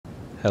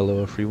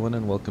Hello everyone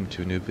and welcome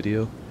to a new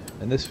video.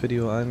 In this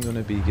video I'm going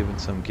to be giving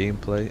some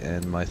gameplay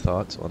and my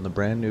thoughts on the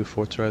brand new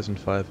Forza Horizon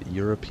 5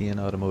 European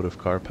Automotive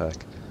Car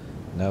Pack.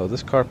 Now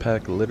this car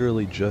pack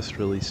literally just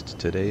released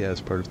today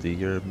as part of the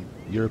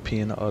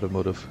European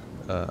Automotive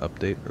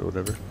update or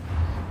whatever.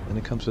 And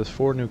it comes with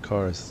 4 new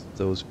cars,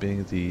 those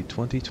being the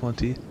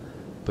 2020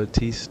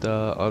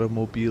 Battista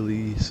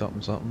Automobili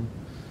something something.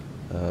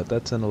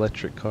 That's an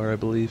electric car, I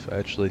believe. I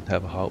actually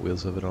have a Hot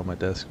Wheels of it on my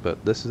desk,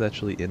 but this is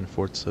actually in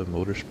Forza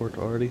Motorsport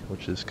already,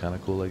 which is kind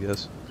of cool, I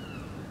guess.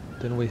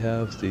 Then we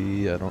have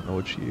the, I don't know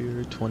which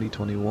year,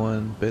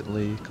 2021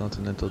 Bentley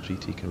Continental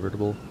GT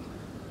Convertible.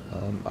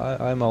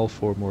 I'm all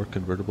for more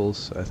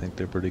convertibles. I think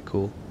they're pretty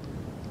cool.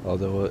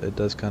 Although it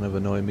does kind of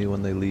annoy me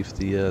when they leave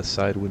the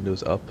side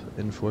windows up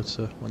in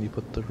Forza when you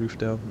put the roof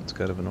down. It's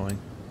kind of annoying.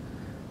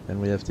 Then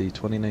we have the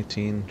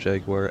 2019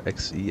 Jaguar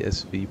XE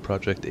SV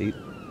Project 8.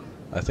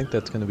 I think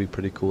that's going to be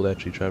pretty cool to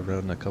actually drive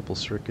around in a couple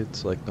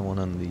circuits, like the one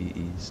on the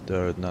east,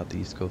 or not the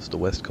east coast, the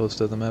west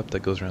coast of the map that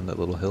goes around that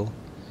little hill.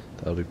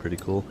 That'll be pretty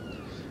cool.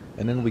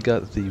 And then we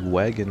got the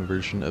Wagon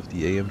version of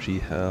the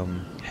AMG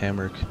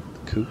Hammer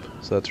Coupe,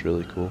 so that's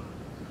really cool.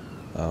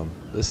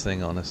 This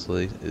thing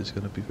honestly is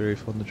going to be very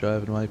fun to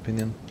drive in my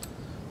opinion.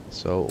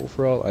 So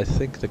overall I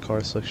think the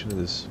car selection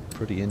is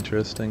pretty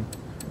interesting.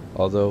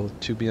 Although,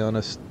 to be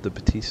honest, the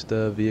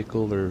Battista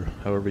vehicle, or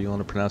however you want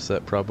to pronounce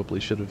that, probably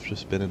should have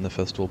just been in the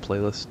festival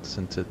playlist,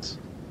 since it's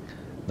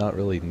not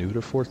really new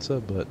to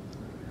Forza, but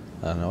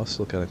I don't know, it's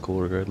still kind of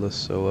cool regardless.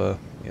 So,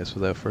 I guess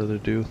without further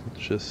ado, let's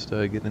just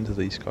get into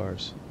these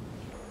cars.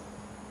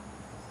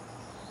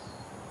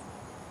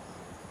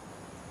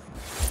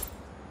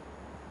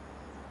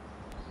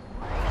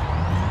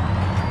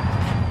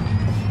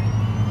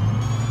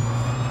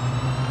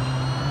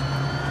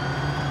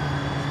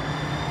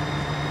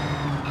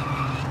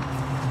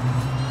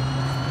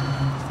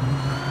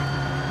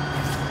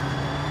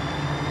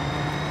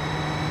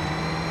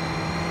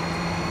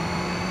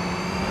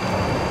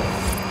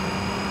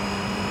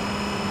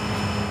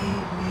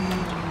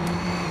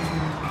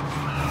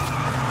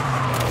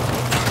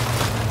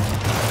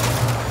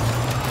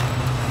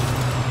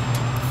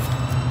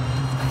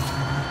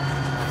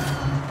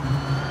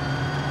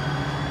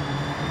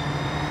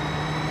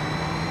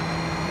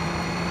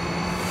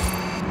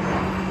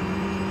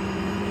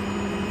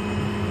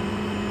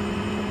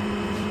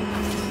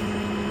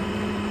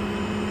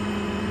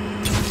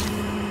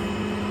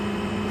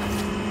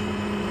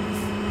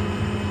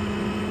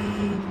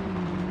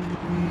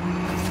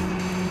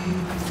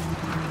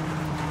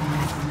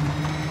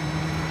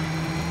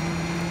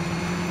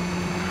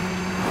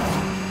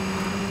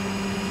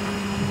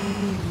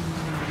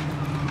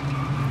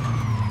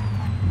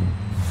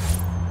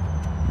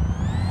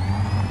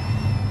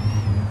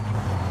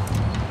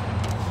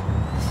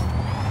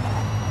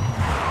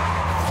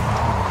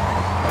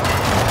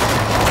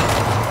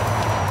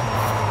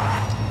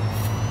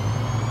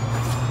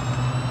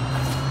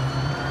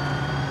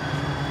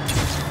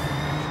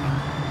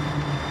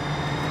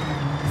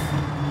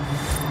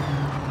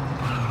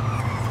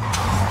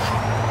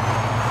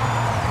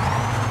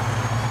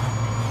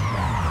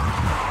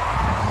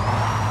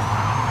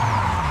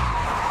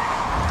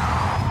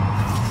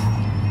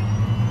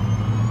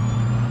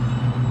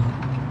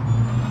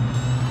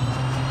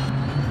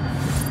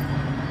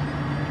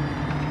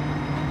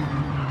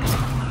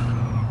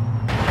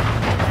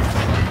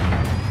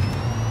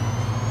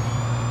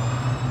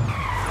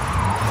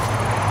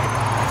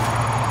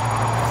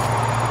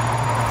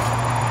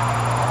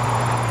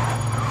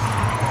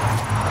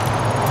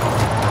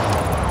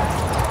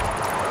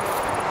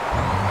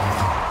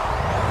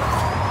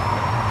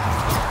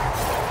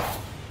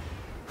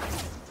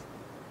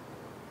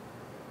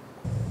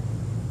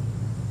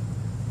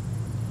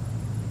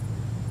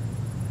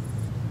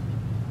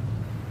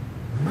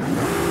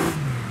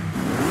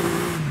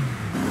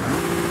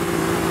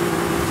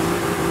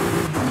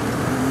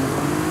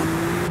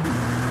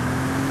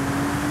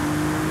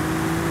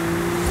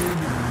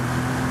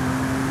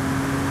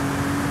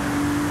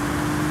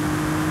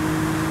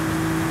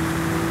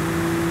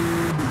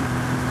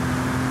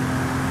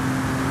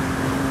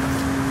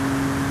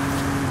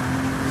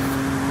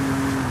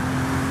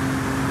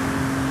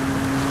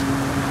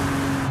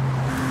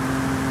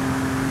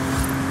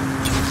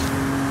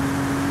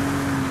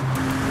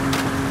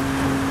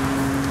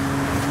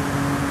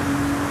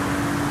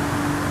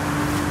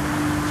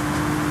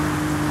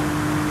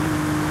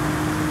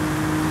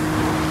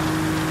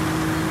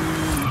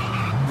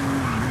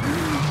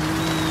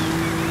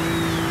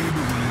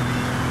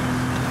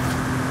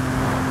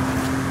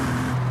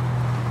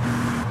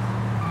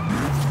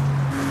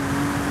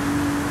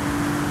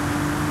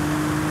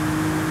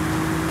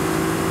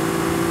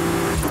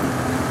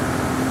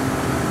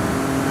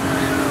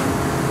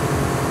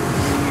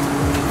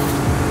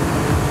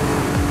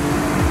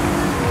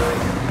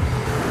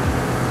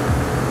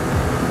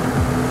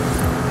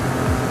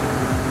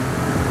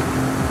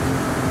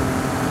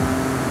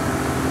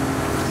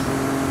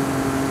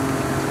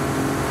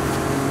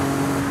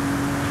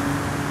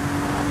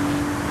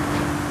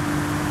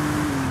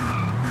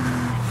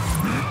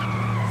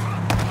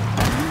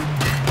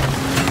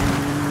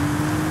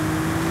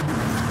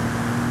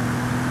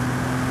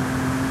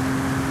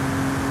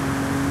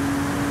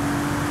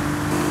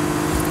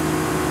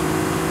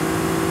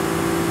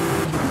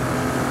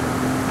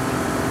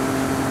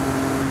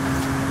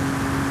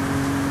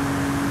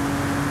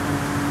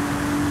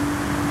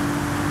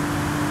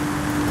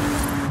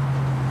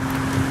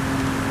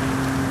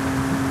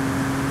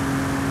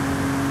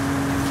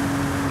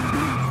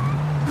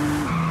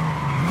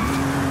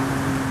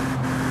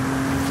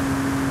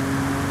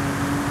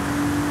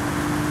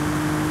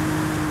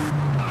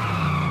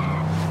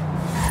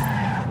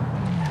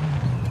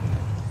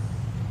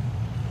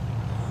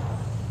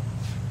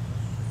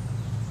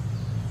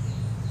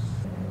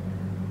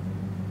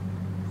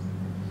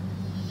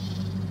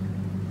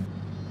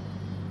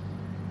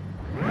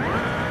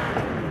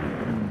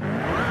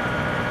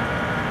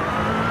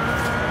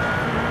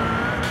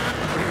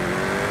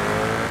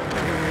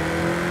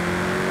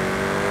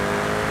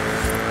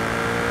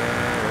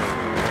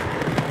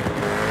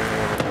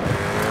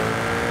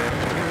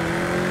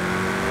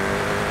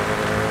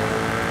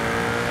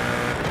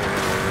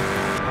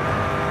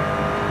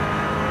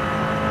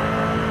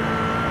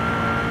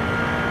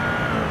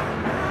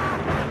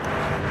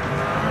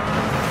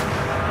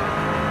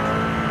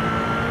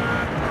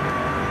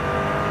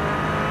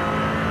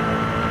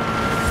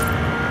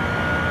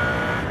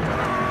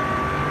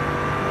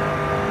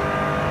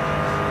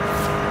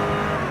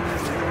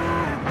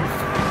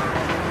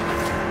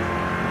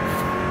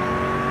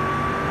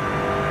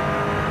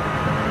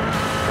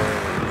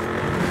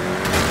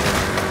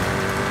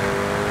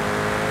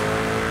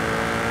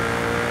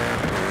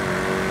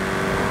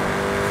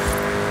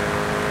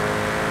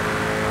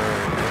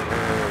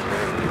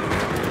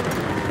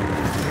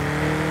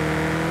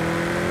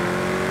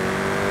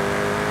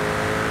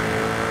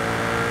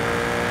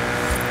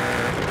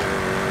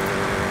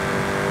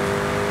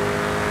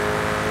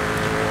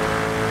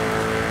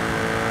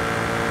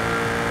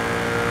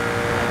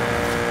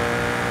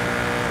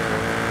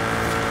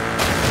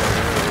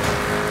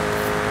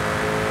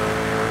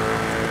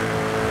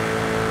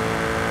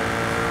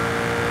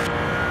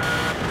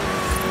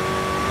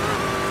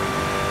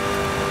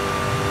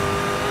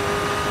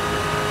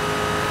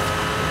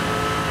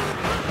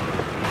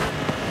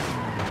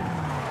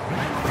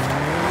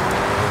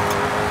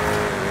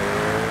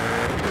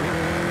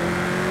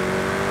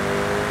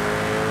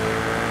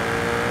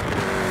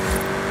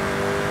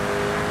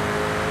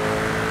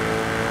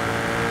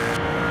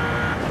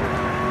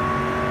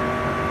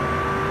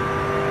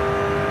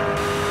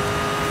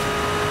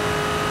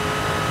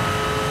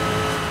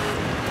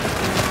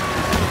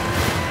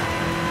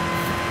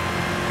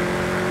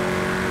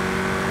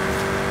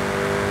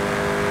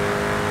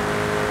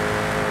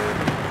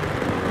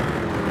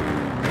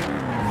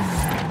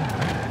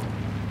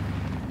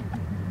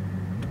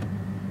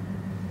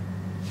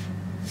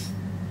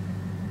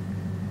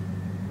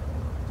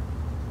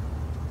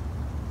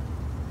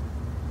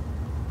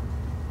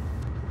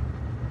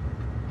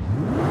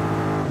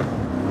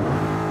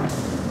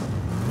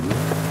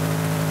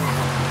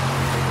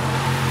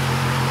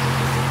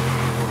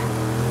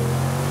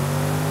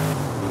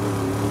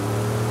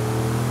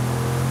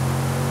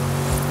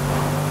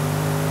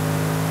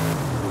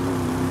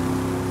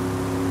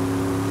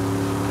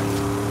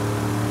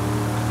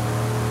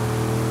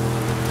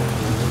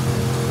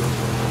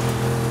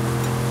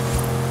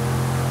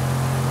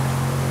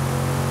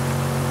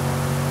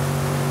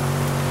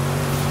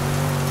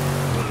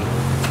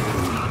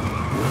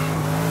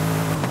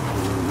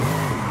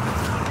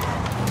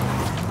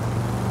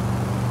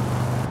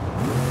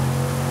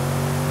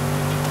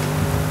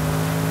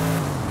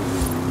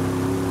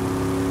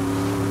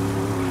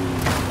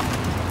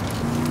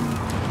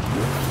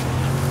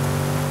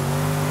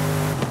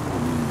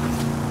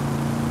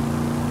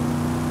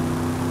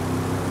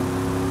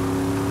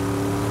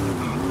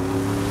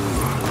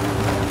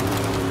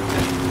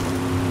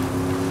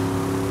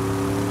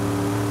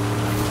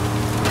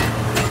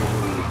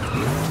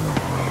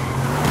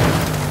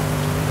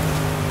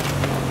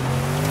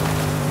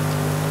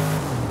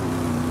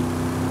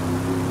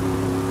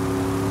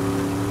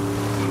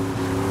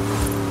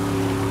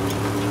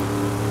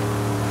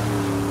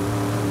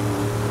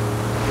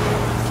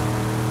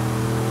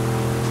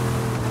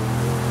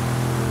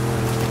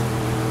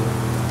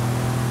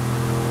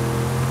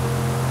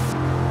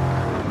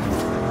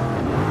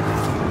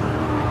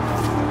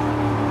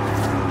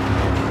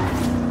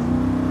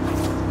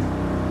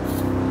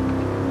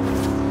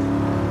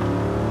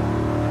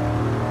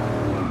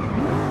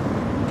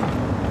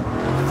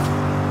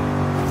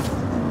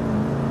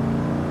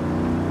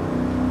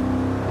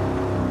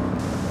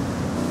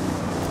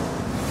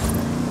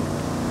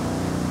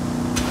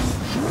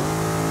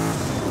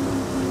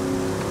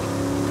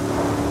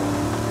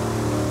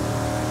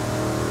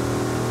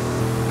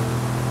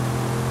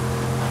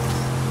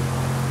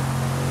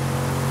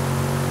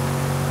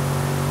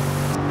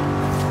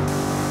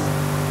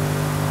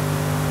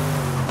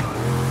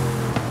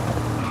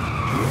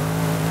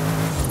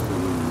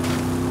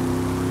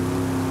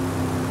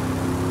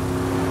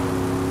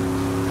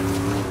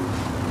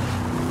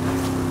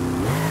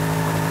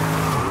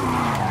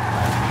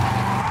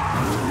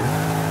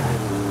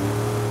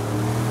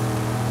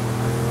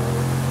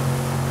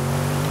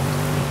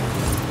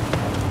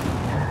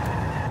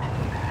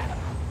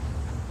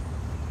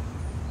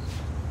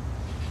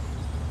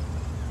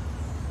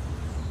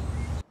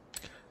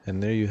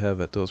 And there you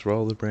have it. Those were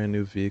all the brand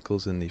new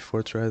vehicles in the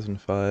Forza Horizon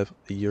 5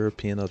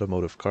 European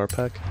Automotive Car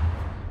Pack.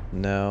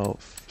 Now,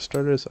 for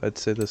starters, I'd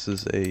say this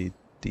is a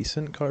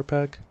decent car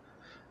pack.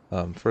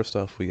 First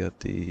off, we got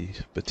the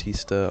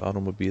Battista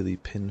Automobili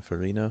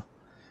Pininfarina.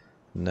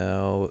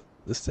 Now,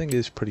 this thing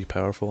is pretty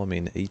powerful. I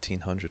mean,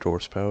 1800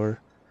 horsepower.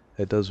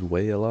 It does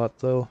weigh a lot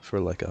though for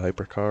like a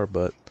hypercar,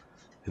 but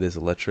it is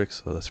electric,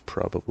 so that's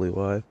probably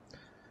why. It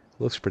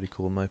looks pretty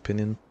cool in my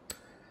opinion.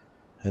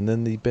 And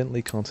then the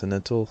Bentley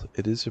Continental,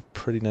 it is a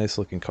pretty nice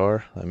looking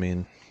car. I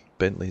mean,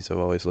 Bentleys have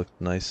always looked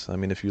nice. I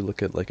mean, if you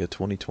look at like a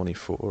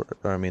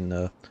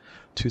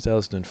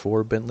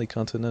 2004 Bentley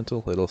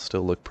Continental, it'll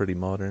still look pretty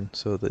modern.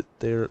 So that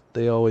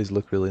they always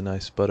look really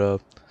nice.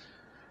 But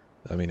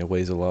I mean, it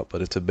weighs a lot,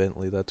 but it's a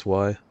Bentley, that's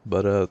why.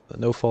 But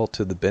no fault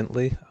to the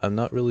Bentley. I'm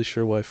not really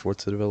sure why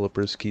Forza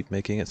developers keep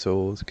making it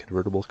so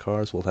convertible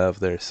cars will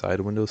have their side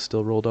windows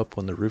still rolled up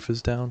when the roof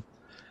is down.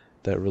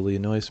 That really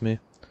annoys me.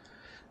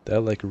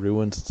 That like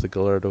ruined the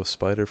Gallardo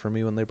Spider for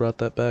me when they brought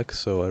that back,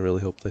 so I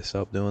really hope they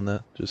stop doing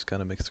that. Just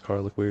kind of makes the car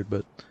look weird,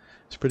 but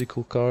it's a pretty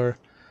cool car.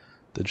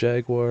 The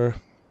Jaguar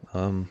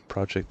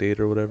Project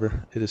 8 or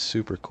whatever, it is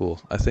super cool.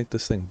 I think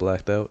this thing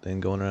blacked out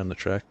and going around the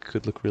track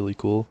could look really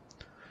cool.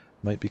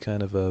 Might be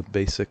kind of a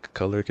basic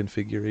color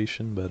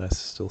configuration, but I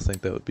still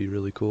think that would be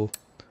really cool.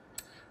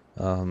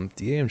 The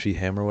AMG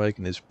Hammer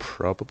Wagon is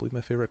probably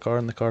my favorite car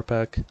in the car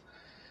pack,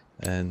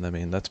 and I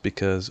mean that's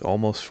because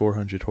almost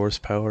 400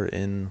 horsepower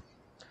in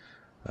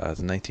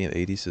the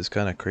 1980s is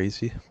kind of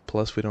crazy.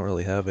 Plus, we don't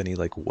really have any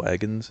like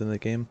wagons in the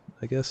game,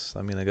 I guess.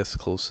 I mean, I guess the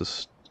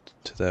closest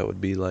to that would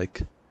be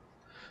like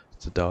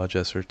the Dodge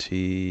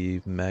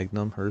SRT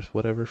Magnum or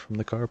whatever from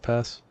the Car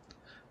Pass.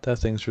 That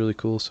thing's really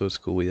cool, so it's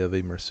cool we have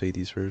a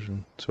Mercedes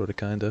version, sorta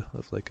kinda,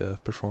 of like a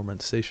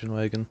performance station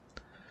wagon.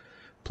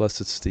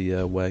 Plus, it's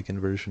the wagon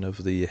version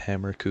of the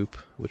Hammer Coupe,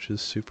 which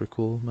is super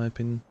cool in my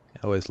opinion.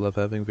 I always love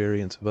having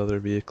variants of other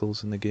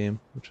vehicles in the game,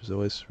 which is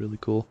always really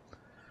cool.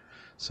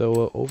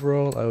 So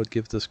overall, I would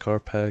give this car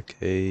pack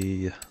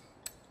I'd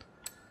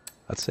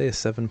say a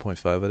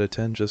 7.5 out of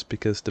 10, just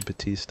because the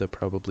Battista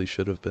probably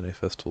should have been a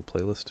festival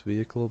playlist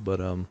vehicle, but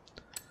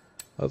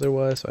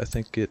otherwise I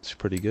think it's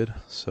pretty good.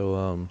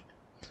 So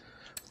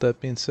with that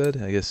being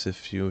said, I guess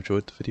if you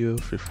enjoyed the video,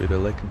 feel free to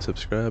like and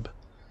subscribe.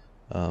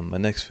 My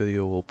next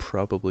video will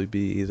probably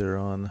be either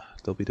on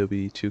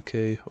WWE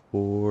 2K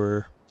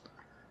or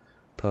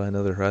probably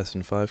another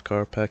Horizon 5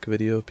 car pack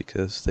video,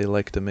 because they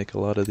like to make a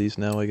lot of these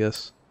now, I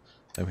guess.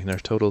 I mean, our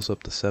total's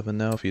up to 7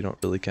 now if you don't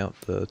really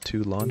count the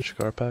 2 launch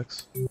car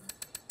packs,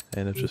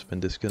 and it's just been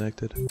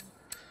disconnected.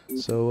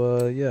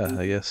 So yeah,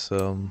 I guess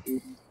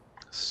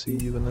see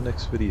you in the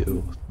next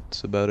video.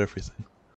 It's about everything.